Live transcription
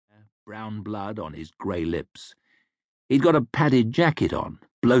brown blood on his grey lips. He'd got a padded jacket on,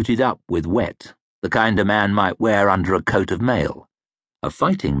 bloated up with wet, the kind a man might wear under a coat of mail. A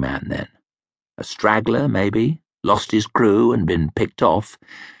fighting man, then. A straggler, maybe, lost his crew and been picked off.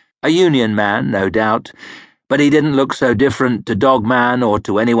 A Union man, no doubt, but he didn't look so different to Dogman or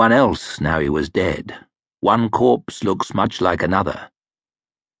to anyone else now he was dead. One corpse looks much like another.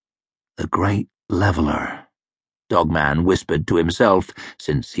 The Great Leveler, Dogman whispered to himself,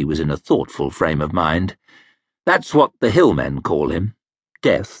 since he was in a thoughtful frame of mind. That's what the hillmen call him.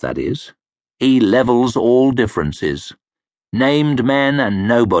 Death, that is. He levels all differences. Named men and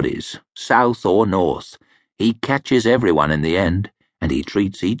nobodies, south or north. He catches everyone in the end, and he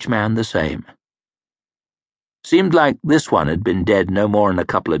treats each man the same. Seemed like this one had been dead no more than a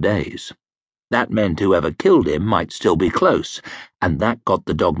couple of days. That meant whoever killed him might still be close, and that got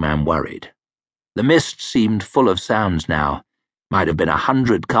the Dogman worried. The mist seemed full of sounds now. Might have been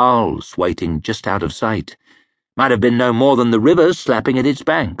 100 carls waiting just out of sight. Might have been no more than the river slapping at its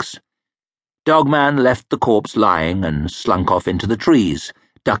banks. Dogman left the corpse lying and slunk off into the trees,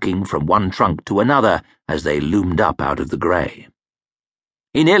 ducking from one trunk to another as they loomed up out of the grey.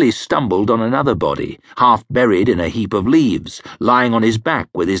 He nearly stumbled on another body, half buried in a heap of leaves, lying on his back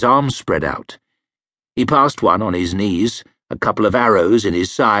with his arms spread out. He passed one on his knees, a couple of arrows in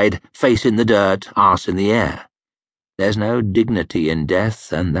his side, face in the dirt, arse in the air. There's no dignity in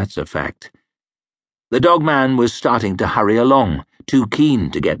death, and that's a fact. The Dogman was starting to hurry along, too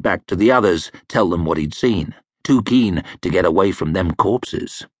keen to get back to the others, tell them what he'd seen, too keen to get away from them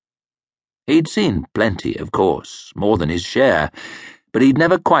corpses. He'd seen plenty, of course, more than his share, but he'd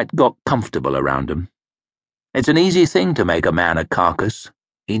never quite got comfortable around 'em. It's an easy thing to make a man a carcass.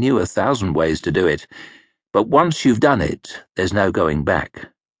 He knew 1,000 ways to do it, but once you've done it, there's no going back.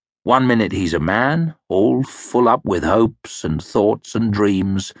 One minute he's a man, all full up with hopes and thoughts and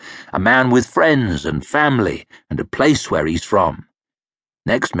dreams, a man with friends and family and a place where he's from.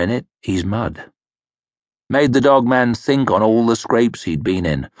 Next minute, he's mud. Made the Dogman think on all the scrapes he'd been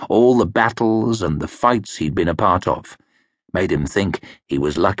in, all the battles and the fights he'd been a part of. Made him think he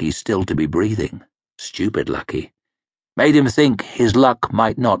was lucky still to be breathing. Stupid lucky. Made him think his luck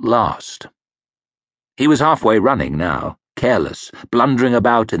might not last. He was halfway running now, careless, blundering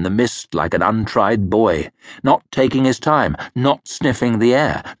about in the mist like an untried boy, not taking his time, not sniffing the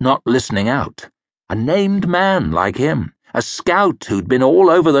air, not listening out. A named man like him, a scout who'd been all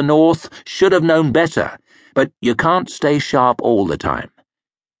over the north, should have known better, but you can't stay sharp all the time.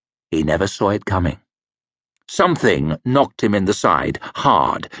 He never saw it coming. Something knocked him in the side,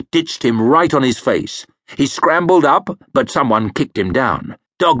 hard, ditched him right on his face. He scrambled up, but someone kicked him down.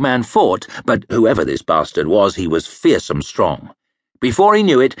 Dogman fought, but whoever this bastard was, he was fearsome strong. Before he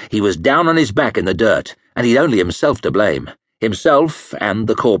knew it, he was down on his back in the dirt, and he'd only himself to blame. Himself, and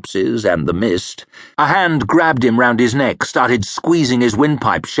the corpses, and the mist. A hand grabbed him round his neck, started squeezing his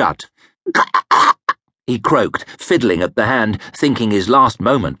windpipe shut. He croaked, fiddling at the hand, thinking his last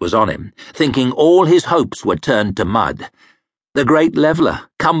moment was on him, thinking all his hopes were turned to mud. The Great Leveler,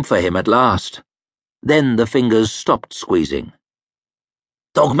 come for him at last. Then the fingers stopped squeezing.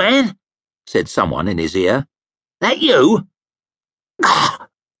 "Dogman?" said someone in his ear. "That you?"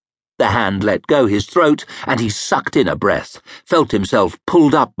 The hand let go his throat, and he sucked in a breath, felt himself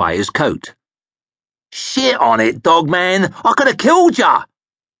pulled up by his coat. "Shit on it, Dogman! I could have killed ya!"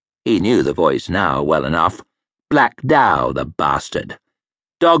 He knew the voice now well enough. Black Dow, the bastard.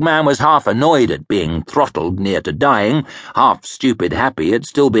 Dogman was half annoyed at being throttled near to dying, half stupid happy at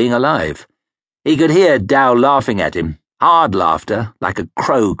still being alive. He could hear Dow laughing at him, hard laughter, like a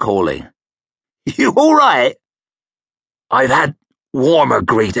crow calling. "You all right?" "I've had warmer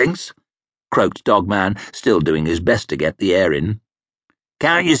greetings," croaked Dogman, still doing his best to get the air in.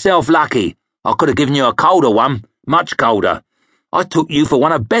 "Count yourself lucky. I could have given you a colder one, much colder. I took you for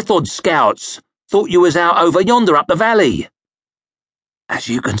one of Bethod's scouts. Thought you was out over yonder up the valley." "As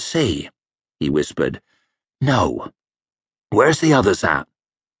you can see," he whispered. "No. Where's the others at?"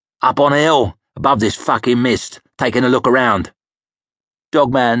 "Up on a hill, above this fucking mist, taking a look around."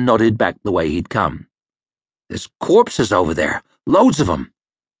 Dogman nodded back the way he'd come. "There's corpses over there, loads of 'em."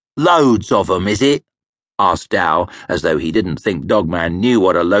 "Loads of 'em, is it?" asked Dow, as though he didn't think Dogman knew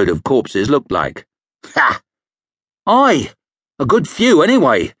what a load of corpses looked like. "Ha! Aye, a good few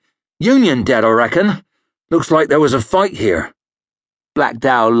anyway. Union dead, I reckon. Looks like there was a fight here." Black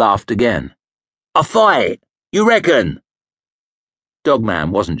Dow laughed again. "A fight? You reckon?" Dogman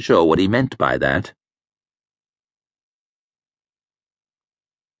wasn't sure what he meant by that.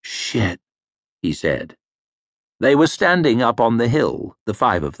 "Shit," he said. They were standing up on the hill, the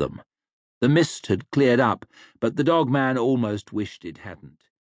 5 of them. The mist had cleared up, but the Dogman almost wished it hadn't.